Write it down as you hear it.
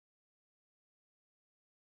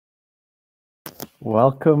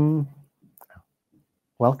Welcome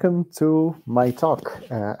to my talk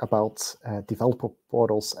about developer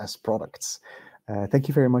portals as products. Thank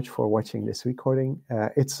you very much for watching this recording.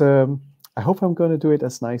 I hope I'm going to do it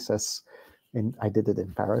as nice as I did it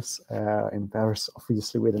in Paris. In Paris,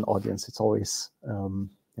 obviously, with an audience, it's always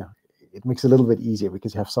it makes it a little bit easier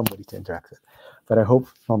because you have somebody to interact with. But I hope,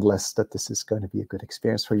 nonetheless, that this is going to be a good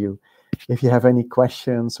experience for you. If you have any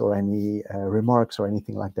questions or any remarks or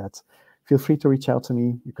anything like that, feel free to reach out to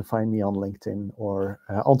me. You can find me on LinkedIn or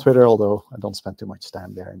on Twitter, although I don't spend too much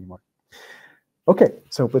time there anymore. Okay,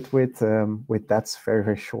 so but with that very,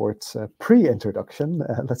 very short pre-introduction,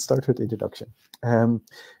 let's start with the introduction.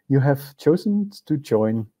 You have chosen to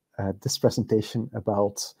join this presentation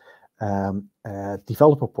about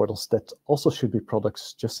developer portals that also should be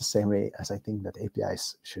products, just the same way as I think that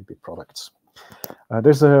APIs should be products. But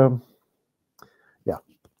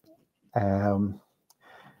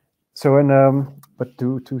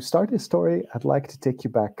to start this story, I'd like to take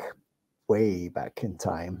you way back in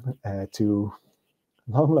time to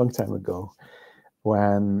a long time ago,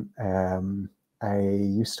 when I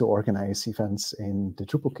used to organize events in the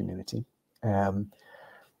Drupal community.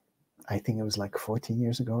 I think it was like 14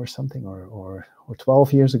 years ago or something, or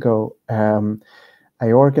 12 years ago.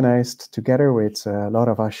 I organized together with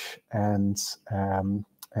Laura Vash and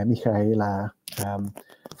Michaela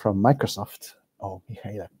from Microsoft. Oh,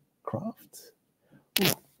 Michaela Kraft.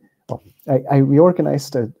 We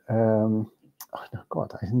organized a. Oh no,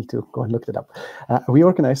 God! I need to go and look it up. We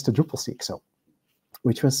organized a Drupal CXO,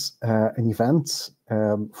 which was an event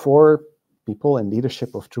for people in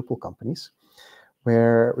leadership of Drupal companies,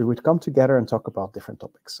 where we would come together and talk about different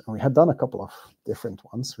topics. And we had done a couple of different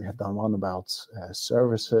ones. We had done one about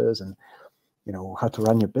services and how to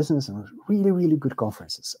run your business, and really, really good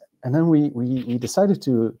conferences. And then we decided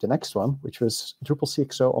to the next one, which was Drupal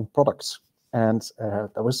CXO on products. And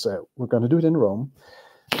that was, we're going to do it in Rome.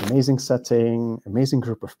 Amazing setting, amazing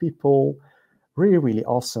group of people, really, really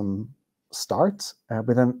awesome start.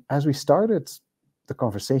 But then as we started the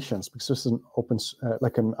conversations, because this is an open,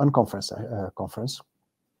 like an unconference conference,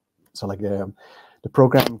 so like the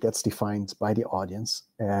program gets defined by the audience.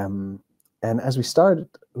 And as we started,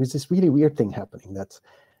 there was this really weird thing happening, that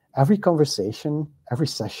every conversation, every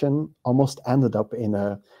session almost ended up in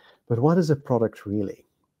but what is a product really?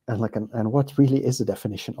 And what really is the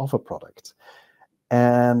definition of a product?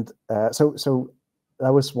 And so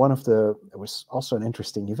that was one of it was also an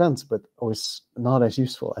interesting event, but it was not as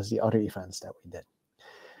useful as the other events that we did.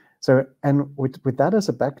 So, and with that as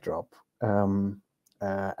a backdrop, and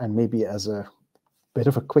maybe as a bit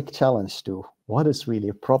of a quick challenge to what is really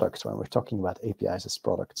a product when we're talking about APIs as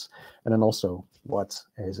products, and then also what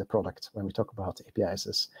is a product when we talk about APIs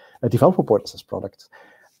as developer portals as products.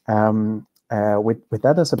 With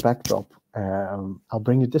that as a backdrop, I'll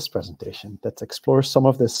bring you this presentation that explores some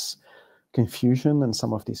of this confusion and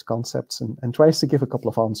some of these concepts, and tries to give a couple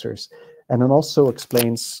of answers, and then also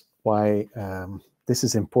explains why this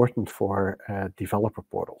is important for developer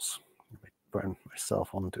portals. Let me burn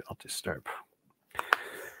myself on Do Not Disturb.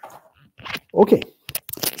 Okay,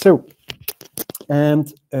 so,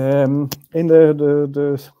 and in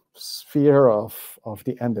the sphere of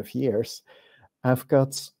the end of years, I've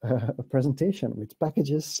got a presentation with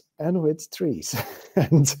packages and with trees.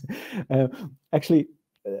 And actually,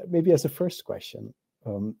 maybe as a first question,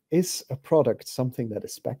 is a product something that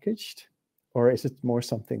is packaged, or is it more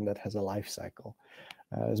something that has a life cycle?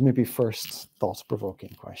 As maybe first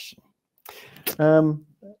thought-provoking question.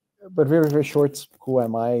 But very, very short, who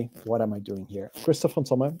am I? What am I doing here? Kristof Van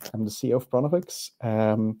Tomme, I'm the CEO of Pronovix.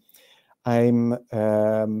 I'm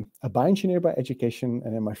a bioengineer by education,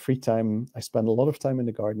 and in my free time, I spend a lot of time in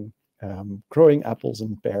the garden, growing apples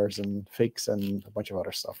and pears and figs and a bunch of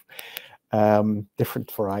other stuff,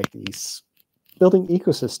 different varieties, building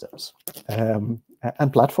ecosystems,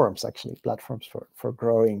 and platforms, actually, platforms for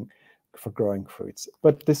growing fruits.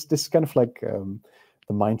 But this kind of like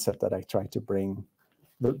the mindset that I try to bring,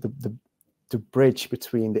 the bridge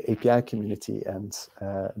between the API community and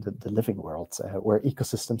the living world, where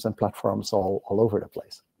ecosystems and platforms all over the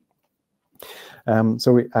place. As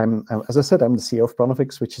I said, I'm the CEO of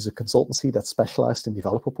Pronovix, which is a consultancy that's specialized in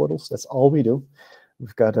developer portals. That's all we do.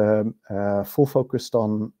 We've got a full focus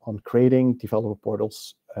on creating developer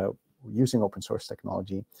portals using open source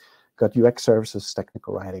technology. Got UX services,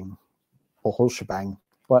 technical writing, a whole shebang.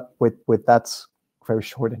 But with that very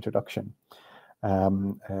short introduction, I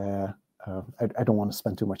don't want to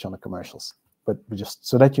spend too much on the commercials, but just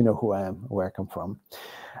so that you know who I am, where I come from.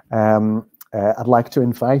 I'd like to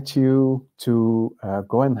invite you to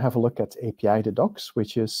go and have a look at API the Docs,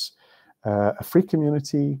 which is a free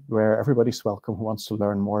community where everybody's welcome who wants to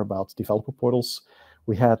learn more about developer portals.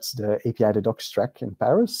 We had the API the Docs track in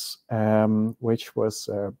Paris, which was,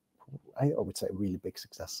 I would say, a really big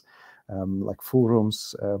success. Like full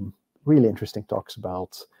rooms, really interesting talks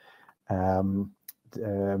about the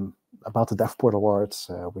Dev Portal Awards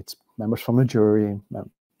with members from the jury,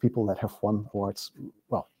 people that have won awards.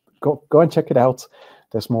 Well, go and check it out.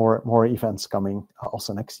 There's more events coming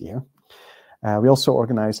also next year. We also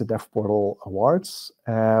organize the Dev Portal Awards,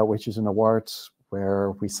 which is an award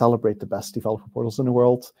where we celebrate the best developer portals in the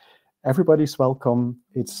world. Everybody's welcome.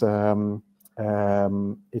 It's an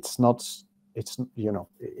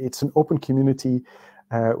open community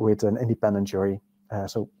with an independent jury.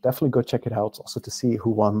 So definitely go check it out also to see who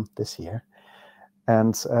won this year.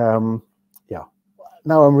 And yeah,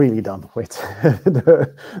 now I'm really done with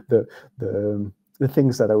the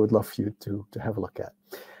things that I would love you to have a look at.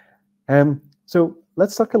 So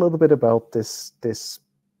let's talk a little bit about this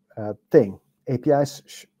thing,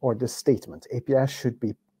 APIs, or this statement. APIs should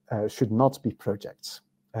not be projects.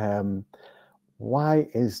 Why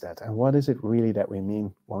is that? And what is it really that we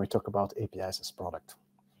mean when we talk about APIs as product?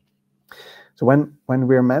 So when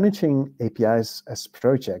we're managing APIs as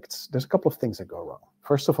projects, there's a couple of things that go wrong.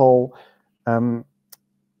 First of all,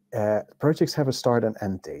 projects have a start and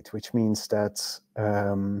end date, which means that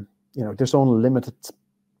there's only limited,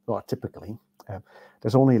 well, typically,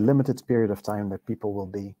 there's only a limited period of time that people will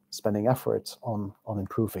be spending effort on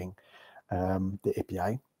improving the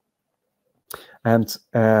API. And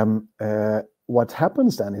what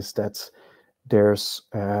happens then is that there's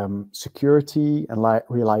security and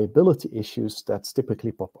reliability issues that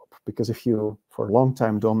typically pop up. Because if you, for a long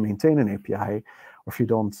time, don't maintain an API, or if you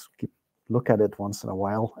don't look at it once in a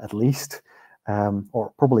while, at least,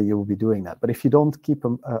 or probably you will be doing that. But if you don't keep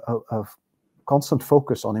a constant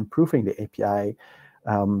focus on improving the API,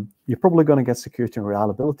 you're probably going to get security and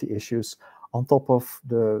reliability issues on top of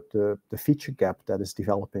the feature gap that is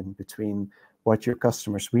developing between what your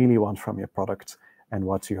customers really want from your product and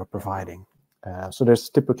what you're providing. So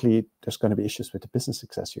there's going to be issues with the business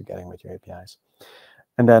success you're getting with your APIs.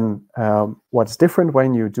 And then what's different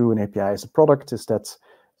when you do an API as a product is that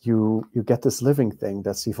you get this living thing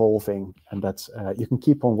that's evolving, and that you can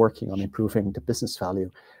keep on working on improving the business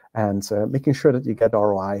value and making sure that you get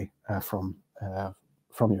ROI from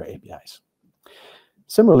your APIs.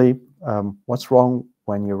 Similarly, what's wrong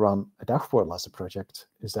when you run a dev portal as a project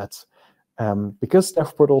is that because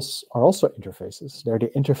dev portals are also interfaces, they're the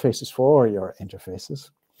interfaces for your interfaces.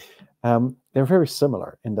 They're very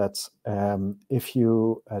similar in that if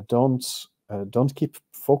you don't keep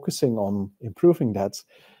focusing on improving that,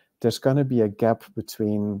 there's going to be a gap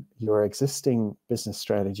between your existing business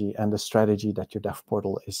strategy and the strategy that your dev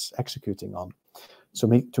portal is executing on. So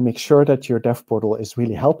to make sure that your dev portal is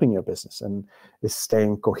really helping your business and is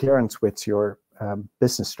staying coherent with your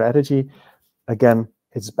business strategy, again,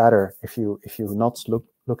 it's better if you not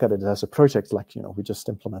look at it as a project, like, we just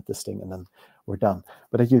implement this thing and then we're done.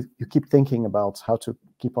 But that you keep thinking about how to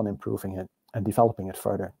keep on improving it and developing it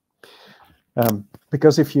further.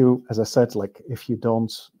 Because if you, as I said, if you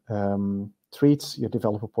don't treat your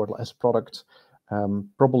developer portal as a product,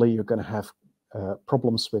 probably you're going to have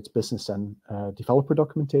problems with business and developer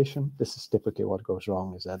documentation. This is typically what goes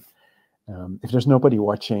wrong, is that if there's nobody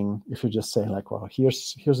watching, if you just say well,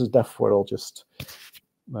 here's a dev portal, just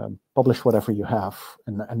publish whatever you have,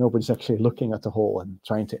 and nobody's actually looking at the whole and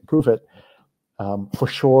trying to improve it, for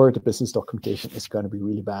sure the business documentation is going to be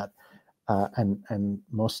really bad. And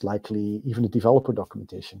most likely even the developer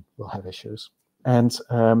documentation will have issues. And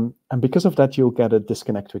because of that, you'll get a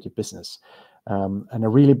disconnect with your business. And a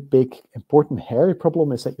really big, important, hairy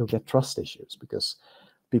problem is that you'll get trust issues, because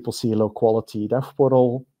people see a low quality dev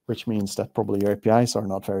portal, which means that probably your APIs are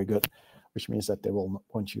not very good, which means that they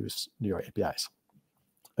won't use your APIs.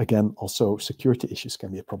 Again, also security issues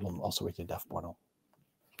can be a problem also with your dev portal.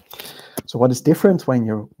 So what is different when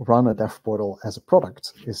you run a dev portal as a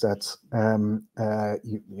product is that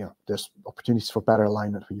there's opportunities for better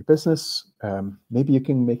alignment with your business. Maybe you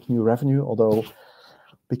can make new revenue, although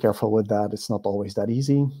be careful with that. It's not always that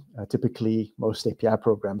easy. Typically, most API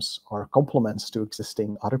programs are complements to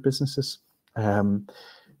existing other businesses. So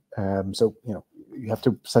you have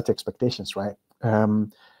to set the expectations, right?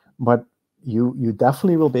 But you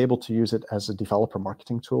definitely will be able to use it as a developer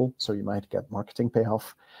marketing tool. So you might get marketing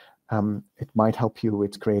payoff. It might help you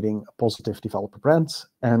with creating a positive developer brand.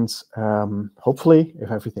 And hopefully,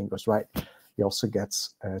 if everything goes right, you also get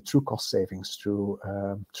true cost savings through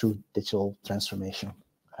digital transformation,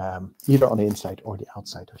 either on the inside or the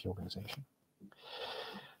outside of your organization.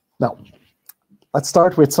 Now, let's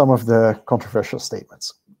start with some of the controversial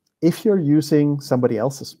statements. if you're using somebody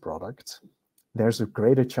else's product, there's a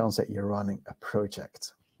greater chance that you're running a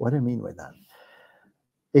project. What do I mean with that?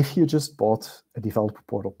 If you just bought a developer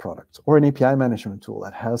portal product or an API management tool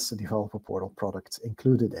that has a developer portal product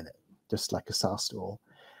included in it, just like a SaaS tool,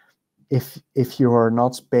 if you are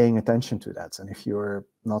not paying attention to that and if you're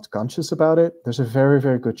not conscious about it, there's a very,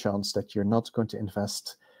 very good chance that you're not going to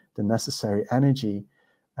invest the necessary energy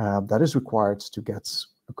that is required to get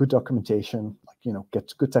a good documentation, like,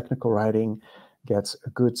 get good technical writing, get a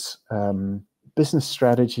good business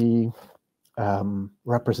strategy,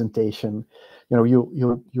 representation.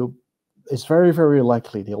 It's very, very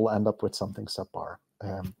likely they'll end up with something subpar.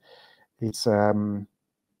 It's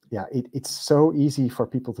so easy for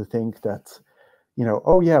people to think that,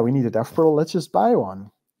 oh yeah, we need a dev portal, let's just buy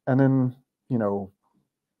one, and then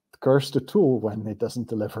curse the tool when it doesn't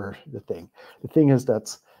deliver the thing. The thing is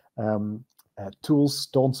that tools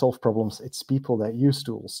don't solve problems. It's people that use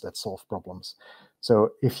tools that solve problems.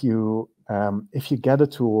 So if you get a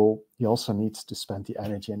tool, you also need to spend the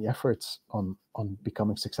energy and the efforts on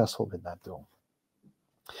becoming successful with that tool.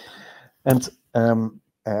 And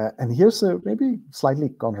here's maybe slightly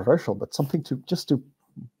controversial, but something to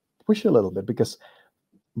push a little bit, because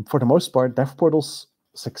for the most part, dev portals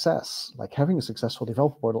success, like having a successful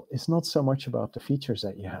developer portal, is not so much about the features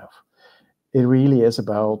that you have. It really is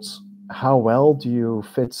about how well do you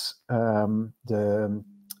fit the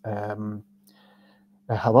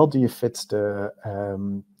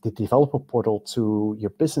developer portal to your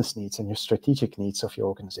business needs and your strategic needs of your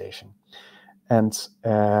organization. And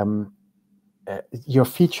your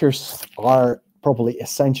features are probably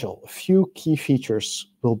essential. A few key features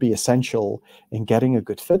will be essential in getting a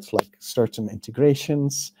good fit, like certain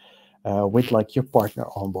integrations with like your partner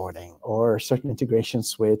onboarding, or certain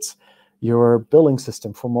integrations with your billing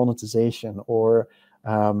system for monetization, or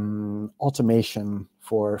automation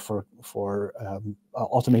for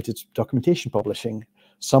automated documentation publishing.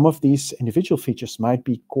 Some of these individual features might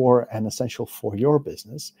be core and essential for your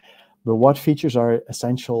business, but what features are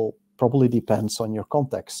essential probably depends on your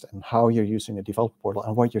context and how you're using a developer portal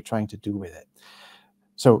and what you're trying to do with it.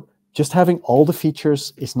 So just having all the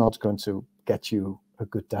features is not going to get you a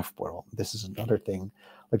good dev portal. This is another thing.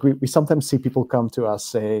 Like we sometimes see people come to us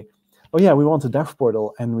say, oh yeah, we want a dev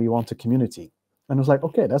portal and we want a community. And I was like,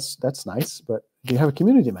 okay, that's nice, but do you have a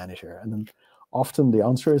community manager? And then often the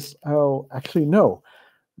answer is, oh, actually no.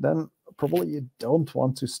 Then probably you don't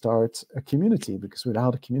want to start a community, because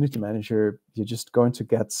without a community manager, you're just going to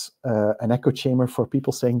get an echo chamber for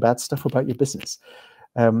people saying bad stuff about your business.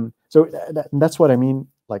 So that's what I mean.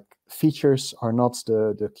 Like, features are not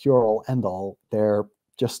the cure-all, end-all. They're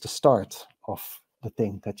just the start of the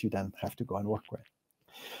thing that you then have to go and work with.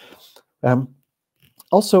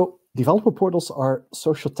 Also, developer portals are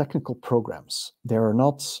social technical programs. They are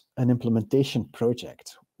not an implementation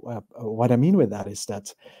project. What I mean with that is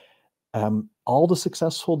that all the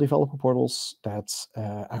successful developer portals that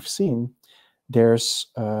I've seen, there's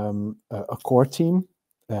a core team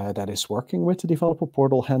that is working with the developer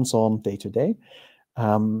portal hands-on day-to-day.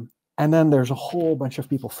 And then there's a whole bunch of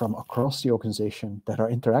people from across the organization that are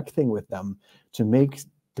interacting with them to make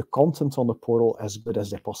the content on the portal as good as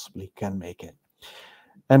they possibly can make it.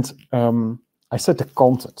 And I said the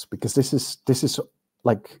content because this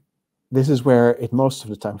is where it most of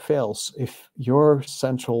the time fails. If your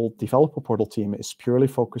central developer portal team is purely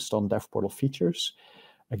focused on dev portal features,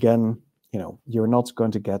 again, you're not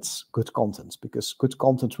going to get good content, because good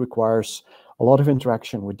content requires a lot of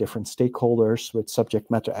interaction with different stakeholders, with subject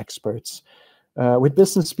matter experts, with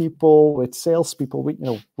business people, with sales people,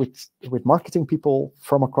 with marketing people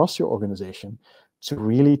from across your organization, to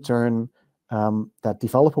really turn that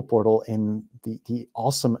developer portal in the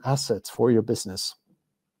awesome asset for your business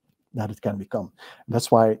that it can become. And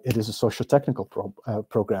that's why it is a social technical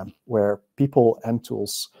program where people and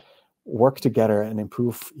tools work together and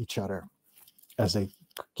improve each other as they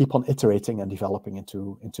keep on iterating and developing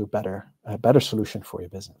into a better solution for your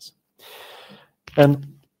business. And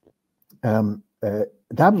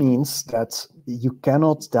that means that you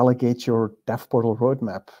cannot delegate your dev portal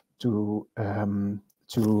roadmap to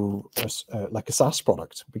like a SaaS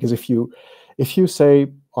product, because if you say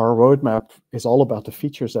our roadmap is all about the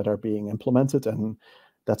features that are being implemented and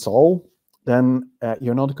that's all, then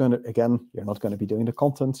you're not going to be doing the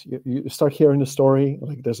content. You start hearing the story,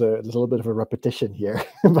 like there's a little bit of a repetition here,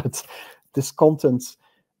 but this content,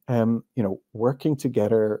 working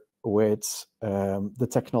together with the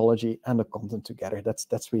technology and the content together,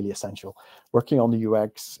 that's really essential. Working on the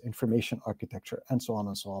UX, information architecture, and so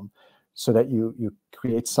on, so that you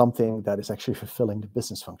create something that is actually fulfilling the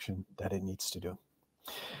business function that it needs to do.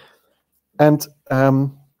 And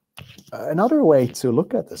Another way to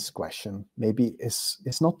look at this question maybe is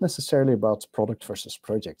not necessarily about product versus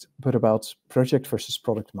project, but about project versus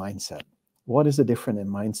product mindset. What is the different in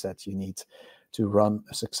mindset you need to run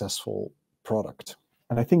a successful product?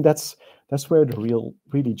 And I think that's where the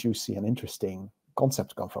really juicy and interesting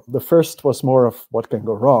concepts come from. The first was more of what can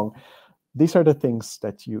go wrong. These are the things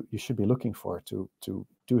that you should be looking for to do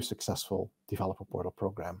a successful developer portal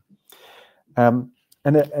program.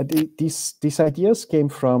 These ideas came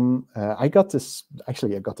from, I got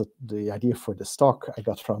the idea for this talk, I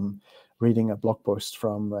got from reading a blog post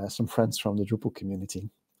from some friends from the Drupal community.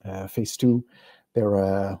 Phase 2, they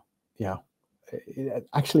were,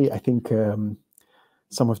 actually, I think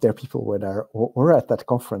some of their people were at that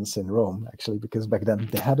conference in Rome, actually, because back then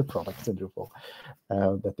they had a product in Drupal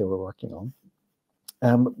that they were working on.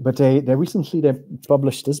 But they recently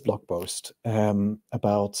published this blog post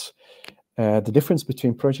about the difference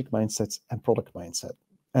between project mindsets and product mindset.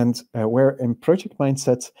 And where in project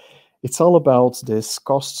mindset, it's all about this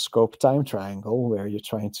cost, scope, time triangle, where you're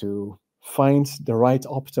trying to find the right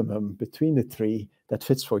optimum between the three that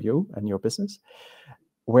fits for you and your business.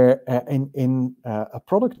 Where in a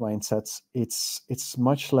product mindset, it's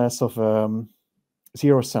much less of a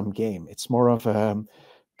zero-sum game. It's more of a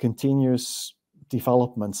continuous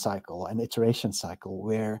development cycle, an iteration cycle,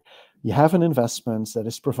 where you have an investment that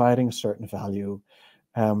is providing a certain value,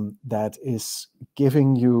 that is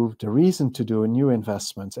giving you the reason to do a new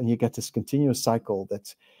investment, and you get this continuous cycle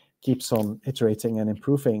that keeps on iterating and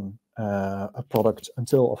improving a product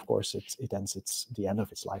until, of course, it ends the end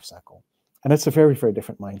of its life cycle. And it's a very, very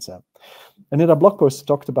different mindset. And in a blog post,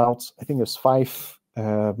 talked about, I think there's 5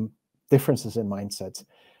 differences in mindset,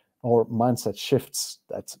 or mindset shifts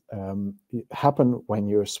that happen when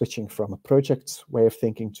you're switching from a project way of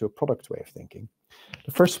thinking to a product way of thinking.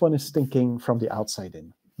 The first one is thinking from the outside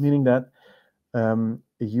in, meaning that when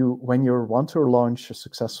you want to launch a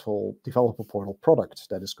successful developer portal product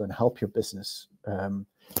that is going to help your business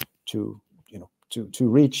to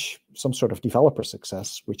reach some sort of developer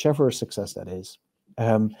success, whichever success that is,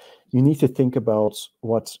 you need to think about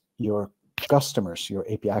what your customers, your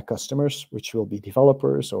API customers, which will be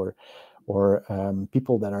developers or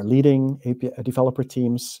people that are leading API developer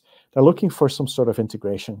teams, they're looking for some sort of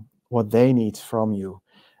integration, what they need from you,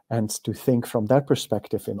 and to think from that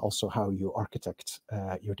perspective in also how you architect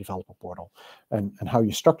your developer portal and how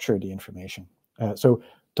you structure the information. So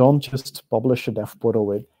don't just publish a dev portal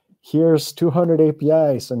with, here's 200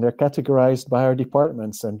 APIs and they're categorized by our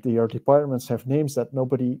departments, and your departments have names that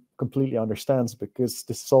nobody completely understands because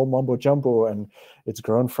this is all mumbo jumbo and it's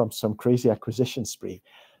grown from some crazy acquisition spree.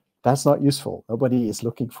 That's not useful. Nobody is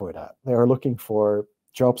looking for that. They are looking for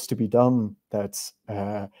jobs to be done that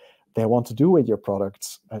they want to do with your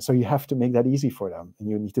products. So you have to make that easy for them, and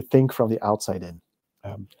you need to think from the outside in.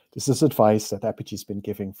 This is advice that Apidays has been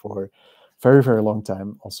giving for a very, very long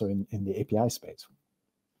time, also in the API space.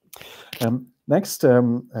 Next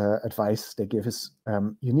advice they give is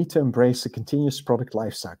you need to embrace a continuous product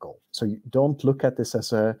lifecycle. So you don't look at this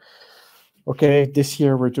as okay, this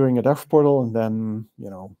year we're doing a dev portal and then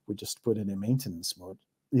we just put it in maintenance mode.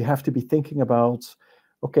 You have to be thinking about,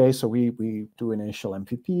 okay, so we do an initial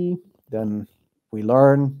MVP, then we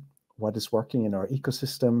learn what is working in our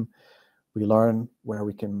ecosystem. We learn where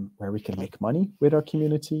we can make money with our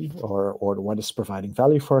community, or what is providing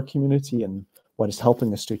value for our community, and what is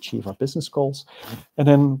helping us to achieve our business goals. And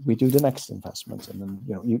then we do the next investment. And then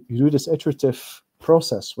you do this iterative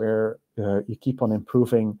process where you keep on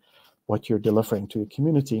improving what you're delivering to your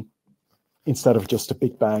community, instead of just a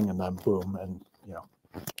big bang and then boom. And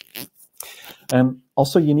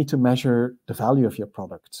also you need to measure the value of your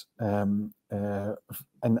product, and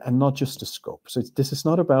not just the scope. So this is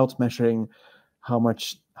not about measuring how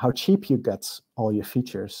cheap you get all your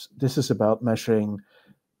features. This is about measuring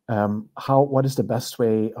what is the best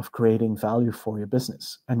way of creating value for your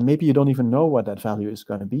business. And maybe you don't even know what that value is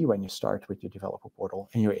going to be when you start with your developer portal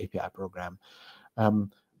and your API program.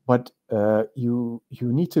 But you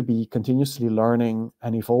need to be continuously learning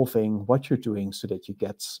and evolving what you're doing so that you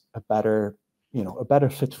get a better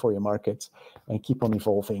fit for your market, and keep on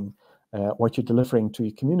evolving what you're delivering to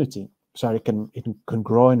your community, so it can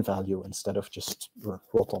grow in value instead of just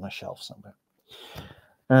rot on a shelf somewhere.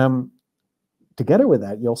 Together with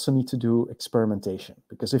that, you also need to do experimentation,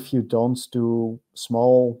 because if you don't do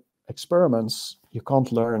small experiments, you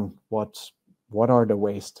can't learn what are the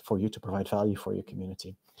ways for you to provide value for your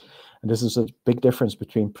community. And this is a big difference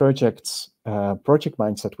between project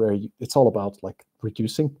mindset, where it's all about like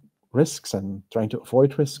reducing risks and trying to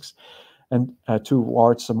avoid risks, and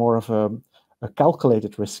towards a more of a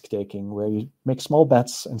calculated risk taking where you make small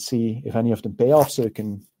bets and see if any of them pay off, so you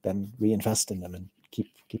can then reinvest in them and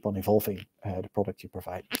keep on evolving the product you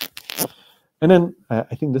provide. And then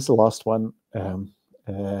I think this is the last one,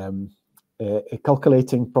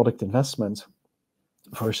 calculating product investment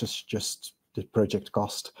versus just the project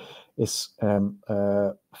cost is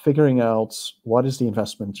figuring out what is the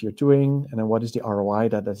investment you're doing, and then what is the ROI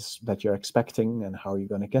that you're expecting, and how you're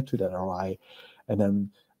going to get to that ROI, and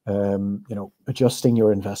then adjusting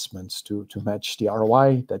your investments to match the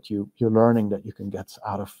ROI that you're learning that you can get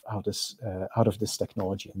out of this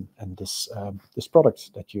technology and this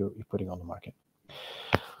product that you're putting on the market.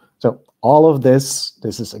 So all of this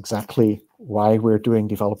is exactly why we're doing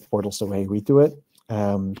developer portals the way we do it.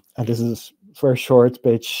 And this is a very short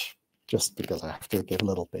pitch, just because I have to give a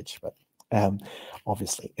little pitch, but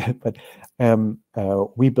obviously. But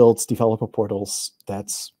we build developer portals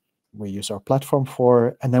that we use our platform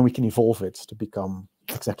for, and then we can evolve it to become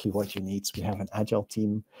exactly what you need. We have an agile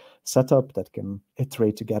team set up that can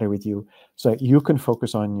iterate together with you, so that you can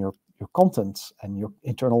focus on your content and your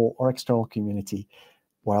internal or external community,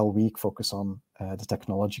 while we focus on the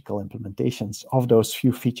technological implementations of those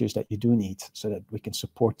few features that you do need, so that we can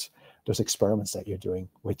support those experiments that you're doing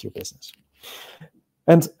with your business.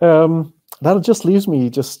 And that just leaves me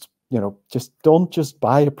just don't just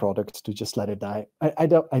buy a product to just let it die.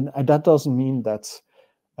 That doesn't mean that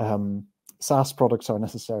SaaS products are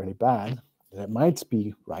necessarily bad. That might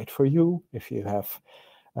be right for you if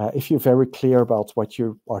you're very clear about what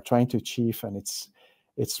you are trying to achieve, and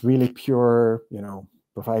it's really pure,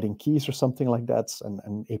 providing keys or something like that,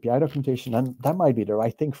 and API documentation, and that might be the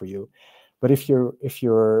right thing for you. But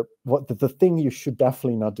the thing you should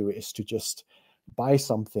definitely not do is to just buy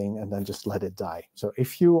something and then just let it die. So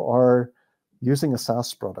if you are using a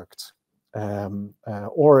SaaS product,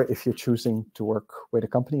 or if you're choosing to work with a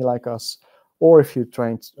company like us, or if you're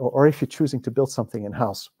choosing to build something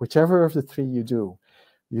in-house, whichever of the three you do,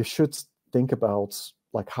 you should think about,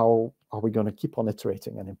 like, how are we going to keep on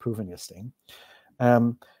iterating and improving this thing?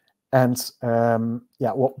 Because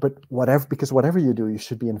whatever you do, you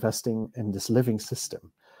should be investing in this living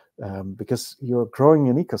system, because you're growing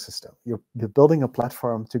an ecosystem. You're building a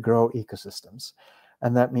platform to grow ecosystems,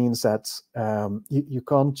 and that means that you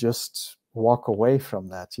can't just walk away from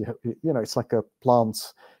that. It's like a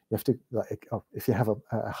plant. You have to, if you have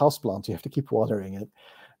a house plant, you have to keep watering it.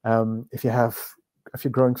 If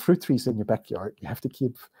you're growing fruit trees in your backyard, you have to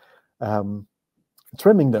keep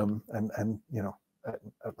trimming them and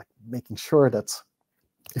like making sure that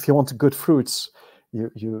if you want good fruits,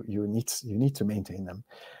 you need to maintain them.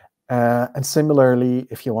 And similarly,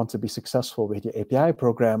 if you want to be successful with your API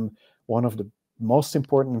program, one of the most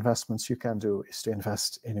important investments you can do is to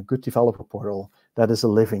invest in a good developer portal that is a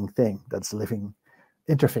living thing, that's a living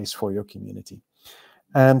interface for your community.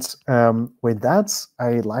 And with that,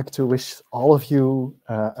 I'd like to wish all of you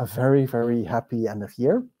a very, very happy end of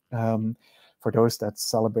year. For those that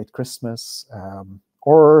celebrate Christmas,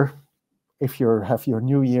 or if you have your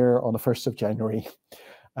new year on the 1st of January,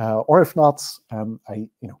 or if not,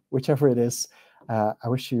 whichever it is, I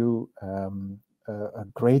wish you a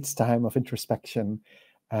great time of introspection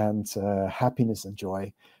and happiness and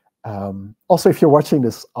joy. Also, if you're watching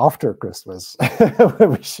this after Christmas, I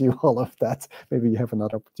wish you all of that. Maybe you have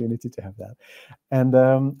another opportunity to have that. And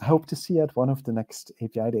I hope to see you at one of the next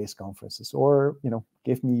API Days conferences, or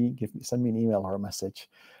send me an email or a message.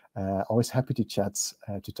 Always happy to chat,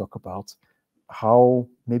 to talk about how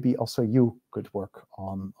maybe also you could work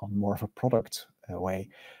on more of a product way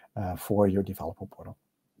for your developer portal.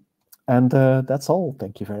 And that's all.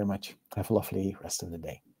 Thank you very much. Have a lovely rest of the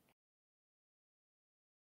day.